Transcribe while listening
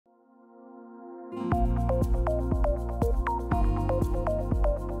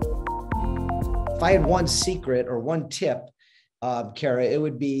If I had one secret or one tip, Kara, it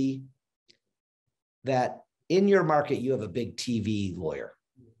would be that in your market, you have a big TV lawyer.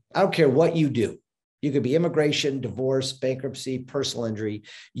 I don't care what you do. You could be immigration, divorce, bankruptcy, personal injury.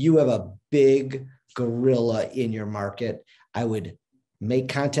 You have a big gorilla in your market. I would make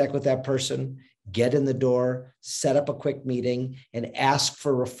contact with that person, get in the door, set up a quick meeting, and ask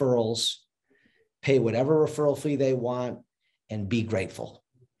for referrals, pay whatever referral fee they want, and be grateful.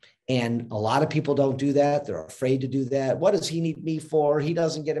 And a lot of people don't do that. They're afraid to do that. What does he need me for? He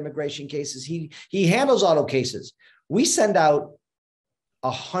doesn't get immigration cases. He handles auto cases. We send out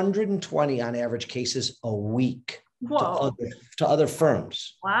 120 on average cases a week to other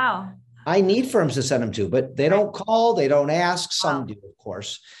firms. Wow. I need firms to send them to, but they don't call, they don't ask. Some do, of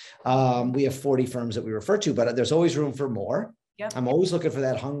course. We have 40 firms that we refer to, but there's always room for more. Yep. I'm always looking for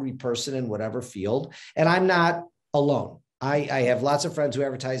that hungry person in whatever field. And I'm not alone. I have lots of friends who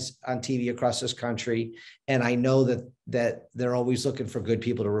advertise on TV across this country, and I know that they're always looking for good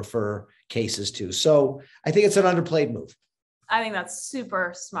people to refer cases to. So I think it's an underplayed move. I think that's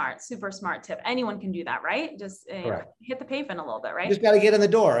super smart tip. Anyone can do that, right? Just hit the pavement a little bit, right? You just got to get in the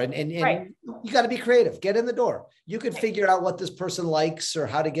door, and right. You got to be creative. Get in the door. You could figure out what this person likes or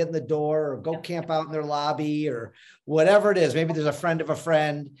how to get in the door, or go camp out in their lobby or whatever it is. Maybe there's a friend of a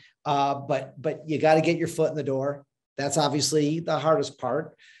friend, but you got to get your foot in the door. That's obviously the hardest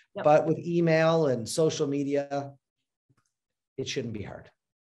part, but with email and social media, it shouldn't be hard.